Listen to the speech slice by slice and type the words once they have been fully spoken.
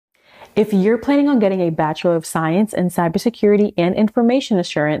If you're planning on getting a Bachelor of Science in Cybersecurity and Information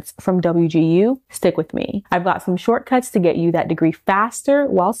Assurance from WGU, stick with me. I've got some shortcuts to get you that degree faster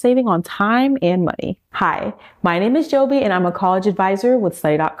while saving on time and money. Hi, my name is Jobi and I'm a college advisor with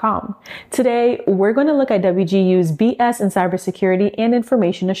Study.com. Today, we're going to look at WGU's BS in Cybersecurity and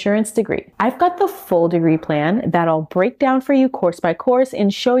Information Assurance degree. I've got the full degree plan that I'll break down for you course by course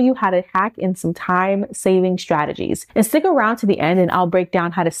and show you how to hack in some time-saving strategies. And stick around to the end and I'll break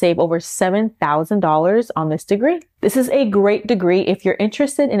down how to save over $7,000 on this degree. This is a great degree if you're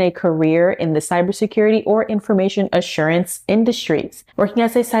interested in a career in the cybersecurity or information assurance industries. Working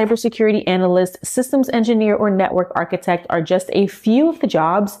as a cybersecurity analyst, systems engineer, or network architect are just a few of the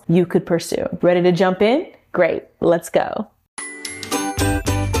jobs you could pursue. Ready to jump in? Great, let's go.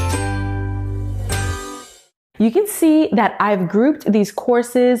 You can see that I've grouped these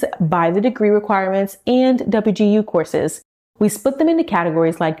courses by the degree requirements and WGU courses. We split them into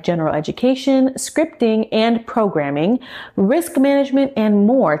categories like general education, scripting and programming, risk management, and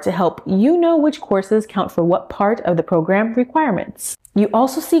more to help you know which courses count for what part of the program requirements. You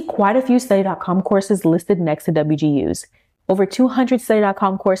also see quite a few Study.com courses listed next to WGU's. Over 200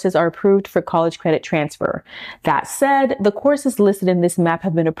 Study.com courses are approved for college credit transfer. That said, the courses listed in this map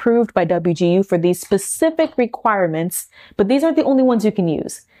have been approved by WGU for these specific requirements, but these aren't the only ones you can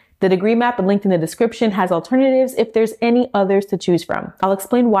use. The degree map linked in the description has alternatives if there's any others to choose from. I'll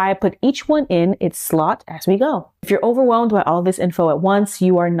explain why I put each one in its slot as we go. If you're overwhelmed by all this info at once,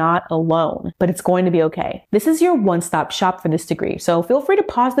 you are not alone, but it's going to be okay. This is your one-stop shop for this degree, so feel free to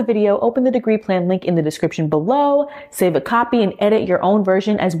pause the video, open the degree plan link in the description below, save a copy, and edit your own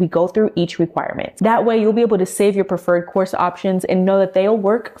version as we go through each requirement. That way, you'll be able to save your preferred course options and know that they'll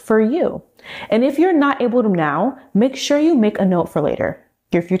work for you. And if you're not able to now, make sure you make a note for later.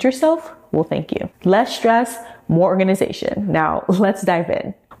 Your future self will thank you. Less stress, more organization. Now, let's dive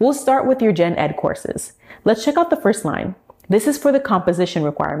in. We'll start with your Gen Ed courses. Let's check out the first line. This is for the composition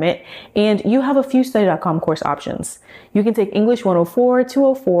requirement, and you have a few Study.com course options. You can take English 104,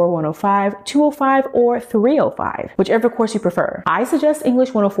 204, 105, 205, or 305, whichever course you prefer. I suggest English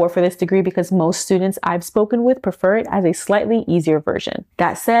 104 for this degree because most students I've spoken with prefer it as a slightly easier version.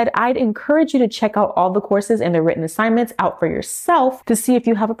 That said, I'd encourage you to check out all the courses and their written assignments out for yourself to see if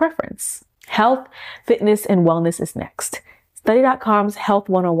you have a preference. Health, fitness, and wellness is next. Study.com's Health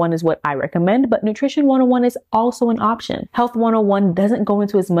 101 is what I recommend, but Nutrition 101 is also an option. Health 101 doesn't go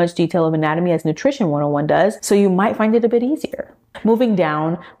into as much detail of anatomy as Nutrition 101 does, so you might find it a bit easier. Moving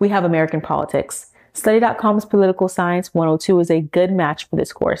down, we have American Politics. Study.com's Political Science 102 is a good match for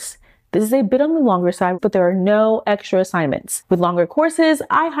this course. This is a bit on the longer side, but there are no extra assignments. With longer courses,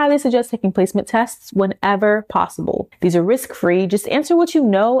 I highly suggest taking placement tests whenever possible. These are risk-free. Just answer what you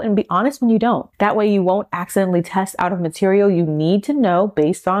know and be honest when you don't. That way you won't accidentally test out of material you need to know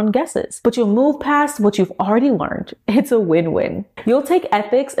based on guesses. But you'll move past what you've already learned. It's a win-win. You'll take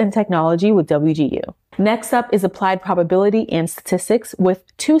ethics and technology with WGU. Next up is Applied Probability and Statistics with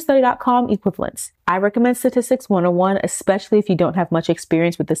 2 Study.com equivalents. I recommend Statistics 101, especially if you don't have much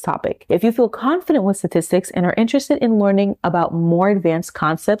experience with this topic. If you feel confident with statistics and are interested in learning about more advanced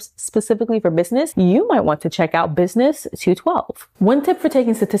concepts specifically for business, you might want to check out Business 212. One tip for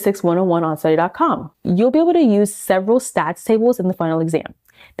taking Statistics 101 on Study.com. You'll be able to use several stats tables in the final exam.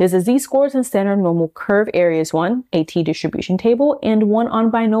 There's a z-scores and standard normal curve areas one, a t-distribution table, and one on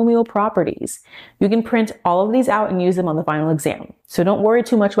binomial properties. You can print all of these out and use them on the final exam. So don't worry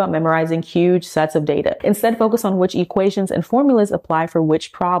too much about memorizing huge sets of data. Instead, focus on which equations and formulas apply for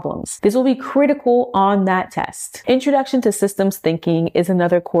which problems. This will be critical on that test. Introduction to Systems Thinking is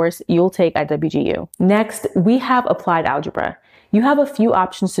another course you'll take at WGU. Next, we have Applied Algebra. You have a few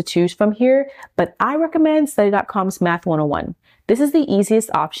options to choose from here, but I recommend Study.com's Math 101. This is the easiest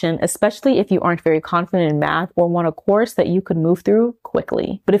option, especially if you aren't very confident in math or want a course that you could move through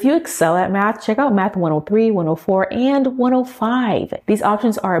quickly. But if you excel at math, check out Math 103, 104, and 105. These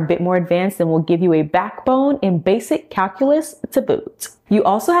options are a bit more advanced and will give you a backbone in basic calculus to boot. You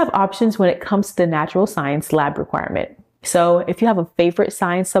also have options when it comes to the natural science lab requirement. So if you have a favorite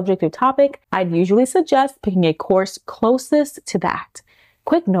science subject or topic, I'd usually suggest picking a course closest to that.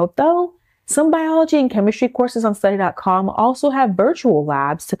 Quick note though, some biology and chemistry courses on Study.com also have virtual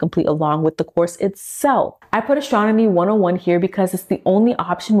labs to complete along with the course itself. I put Astronomy 101 here because it's the only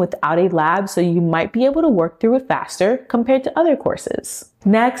option without a lab, so you might be able to work through it faster compared to other courses.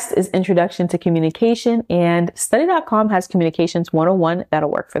 Next is Introduction to Communication, and Study.com has Communications 101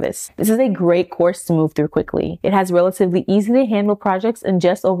 that'll work for this. This is a great course to move through quickly. It has relatively easy to handle projects and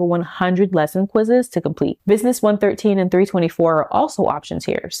just over 100 lesson quizzes to complete. Business 113 and 324 are also options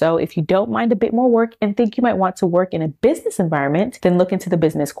here. So if you don't mind a bit more work and think you might want to work in a business environment, then look into the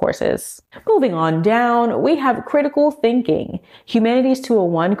business courses. Moving on down, we have Critical Thinking. Humanities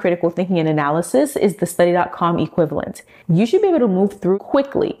 201 Critical Thinking and Analysis is the Study.com equivalent. You should be able to move through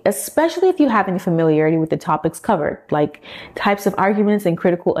quickly, especially if you have any familiarity with the topics covered, like types of arguments and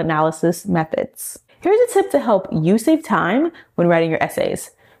critical analysis methods. Here's a tip to help you save time when writing your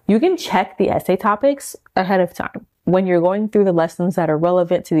essays. You can check the essay topics ahead of time. When you're going through the lessons that are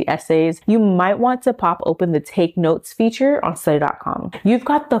relevant to the essays, you might want to pop open the Take Notes feature on Study.com. You've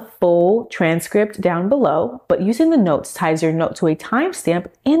got the full transcript down below, but using the notes ties your note to a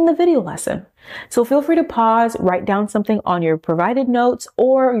timestamp in the video lesson. So feel free to pause, write down something on your provided notes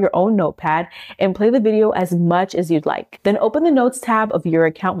or your own notepad, and play the video as much as you'd like. Then open the Notes tab of your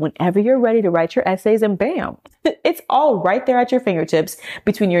account whenever you're ready to write your essays, and bam! It's all right there at your fingertips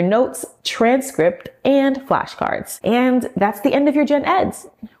between your notes, transcript, and flashcards. And that's the end of your Gen Eds.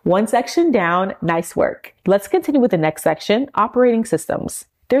 One section down, nice work. Let's continue with the next section, Operating Systems.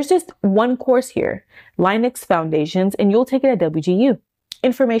 There's just one course here, Linux Foundations, and you'll take it at WGU.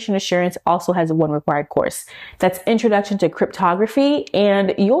 Information Assurance also has one required course. That's Introduction to Cryptography,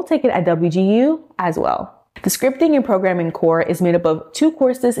 and you'll take it at WGU as well. The Scripting and Programming core is made up of 2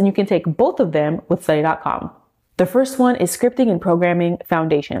 courses, and you can take both of them with Study.com. The first one is Scripting and Programming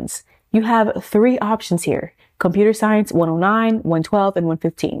Foundations. You have 3 options here: Computer Science 109, 112, and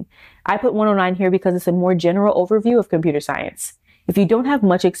 115. I put 109 here because it's a more general overview of computer science. If you don't have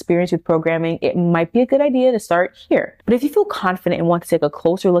much experience with programming, it might be a good idea to start here. But if you feel confident and want to take a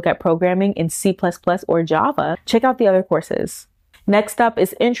closer look at programming in C++ or Java, check out the other courses. Next up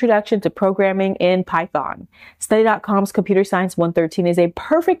is Introduction to Programming in Python. Study.com's Computer Science 113 is a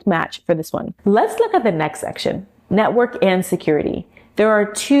perfect match for this one. Let's look at the next section, Network and Security. There are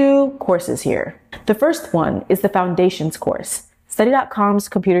 2 courses here. The first one is the Foundations course. Study.com's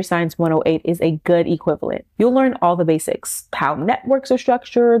Computer Science 108 is a good equivalent. You'll learn all the basics, how networks are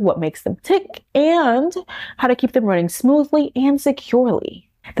structured, what makes them tick, and how to keep them running smoothly and securely.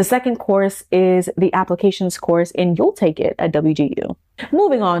 The second course is the Applications course, and you'll take it at WGU.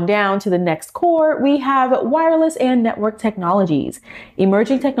 Moving on down to the next core, we have Wireless and Network Technologies.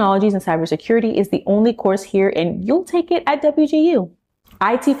 Emerging Technologies and Cybersecurity is the only course here, and you'll take it at WGU.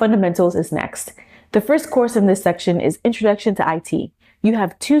 IT Fundamentals is next. The first course in this section is Introduction to IT. You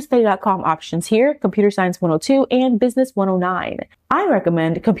have 2 Study.com options here, Computer Science 102 and Business 109. I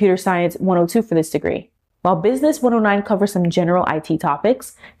recommend Computer Science 102 for this degree. While Business 109 covers some general IT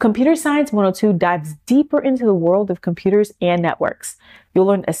topics, Computer Science 102 dives deeper into the world of computers and networks. You'll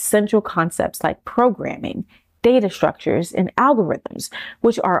learn essential concepts like programming, data structures, and algorithms,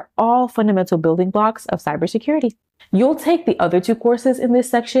 which are all fundamental building blocks of cybersecurity. You'll take the other 2 courses in this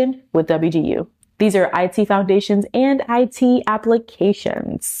section with WGU. These are IT Foundations and IT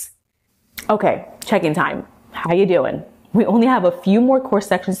Applications. Okay, check-in time. How you doing? We only have a few more course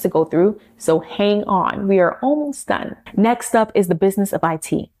sections to go through, so hang on. We are almost done. Next up is the Business of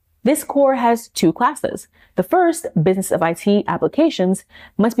IT. This core has 2 classes. The first, Business of IT Applications,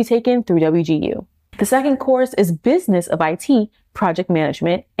 must be taken through WGU. The second course is Business of IT Project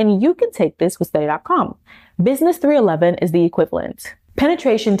Management, and you can take this with Study.com. Business 311 is the equivalent.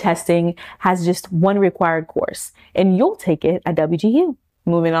 Penetration testing has just 1 required course, and you'll take it at WGU.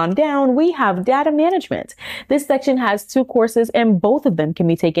 Moving on down, we have Data Management. This section has 2 courses, and both of them can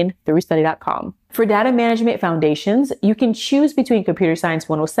be taken through Study.com. For Data Management Foundations, you can choose between Computer Science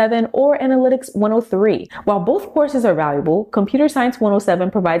 107 or Analytics 103. While both courses are valuable, Computer Science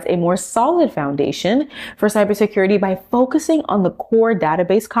 107 provides a more solid foundation for cybersecurity by focusing on the core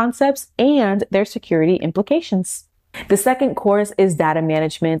database concepts and their security implications. The second course is Data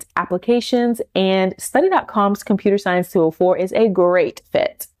Management Applications, and Study.com's Computer Science 204 is a great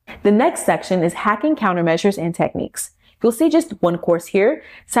fit. The next section is Hacking Countermeasures and Techniques. You'll see just 1 course here,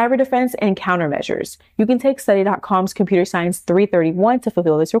 Cyber Defense and Countermeasures. You can take Study.com's Computer Science 331 to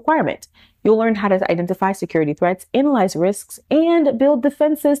fulfill this requirement. You'll learn how to identify security threats, analyze risks, and build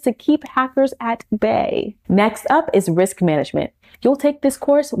defenses to keep hackers at bay. Next up is Risk Management. You'll take this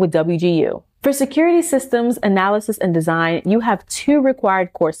course with WGU. For Security Systems Analysis and Design, you have 2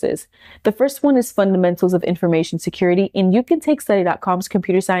 required courses. The first one is Fundamentals of Information Security, and you can take Study.com's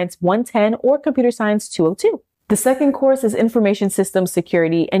Computer Science 110 or Computer Science 202. The second course is Information Systems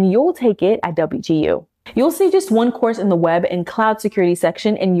Security, and you'll take it at WGU. You'll see just 1 course in the Web and Cloud Security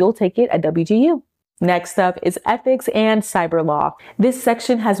section, and you'll take it at WGU. Next up is ethics and cyber law. This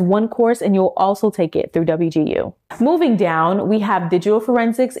section has one course and you'll also take it through WGU. Moving down, we have digital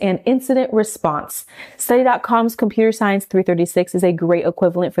forensics and incident response. Study.com's Computer Science 336 is a great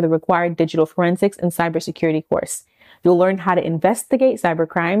equivalent for the required digital forensics and cybersecurity course. You'll learn how to investigate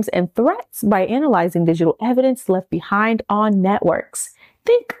cybercrimes and threats by analyzing digital evidence left behind on networks.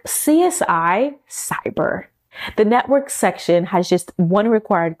 Think CSI Cyber. The network section has just one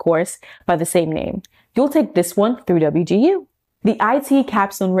required course by the same name. You'll take this one through WGU. The IT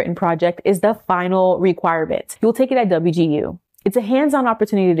Capstone written project is the final requirement. You'll take it at WGU. It's a hands-on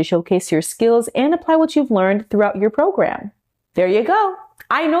opportunity to showcase your skills and apply what you've learned throughout your program. There you go.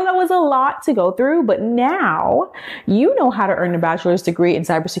 I know that was a lot to go through, but now you know how to earn a bachelor's degree in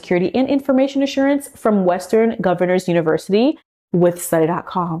cybersecurity and information assurance from Western Governors University with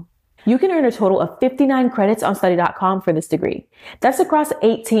Study.com. You can earn a total of 59 credits on Study.com for this degree. That's across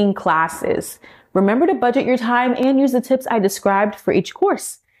 18 classes. Remember to budget your time and use the tips I described for each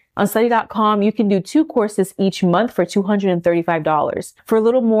course. On Study.com, you can do 2 courses each month for $235. For a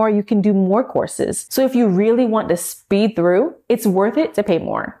little more, you can do more courses. So if you really want to speed through, it's worth it to pay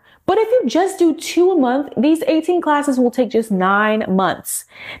more. But if you just do 2 a month, these 18 classes will take just 9 months.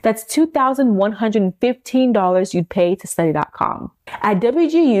 That's $2,115 you'd pay to Study.com. At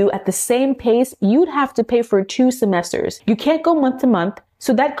WGU, at the same pace, you'd have to pay for 2 semesters. You can't go month to month,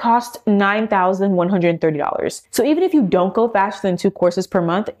 so that costs $9,130. So even if you don't go faster than 2 courses per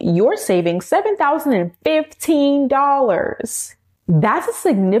month, you're saving $7,015. That's a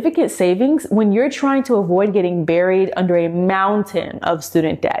significant savings when you're trying to avoid getting buried under a mountain of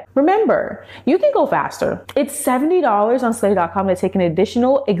student debt. Remember, you can go faster. It's $70 on Study.com to take an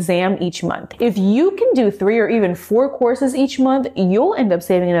additional exam each month. If you can do 3 or even 4 courses each month, you'll end up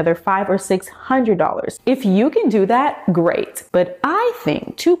saving another $500 or $600. If you can do that, great. But I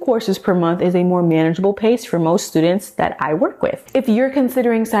think 2 courses per month is a more manageable pace for most students that I work with. If you're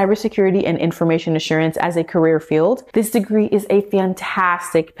considering cybersecurity and information assurance as a career field, this degree is a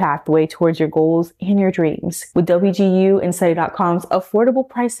fantastic pathway towards your goals and your dreams. With WGU and Study.com's affordable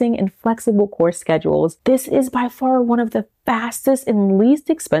pricing and flexible course schedules, this is by far one of the fastest and least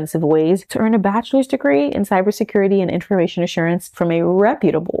expensive ways to earn a bachelor's degree in cybersecurity and information assurance from a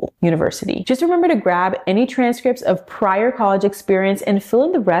reputable university. Just remember to grab any transcripts of prior college experience and fill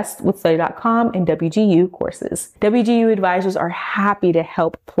in the rest with Study.com and WGU courses. WGU advisors are happy to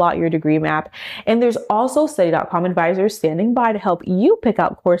help plot your degree map, and there's also Study.com advisors standing by to help you pick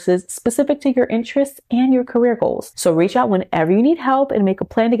out courses specific to your interests and your career goals. So reach out whenever you need help and make a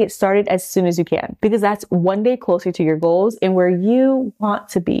plan to get started as soon as you can, because that's one day closer to your goals and where you want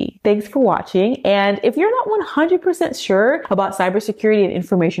to be. Thanks for watching. And if you're not 100% sure about cybersecurity and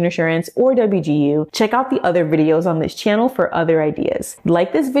information assurance or WGU, check out the other videos on this channel for other ideas.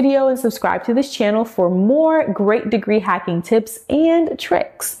 Like this video and subscribe to this channel for more great degree hacking tips and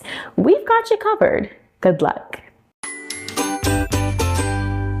tricks. We've got you covered. Good luck.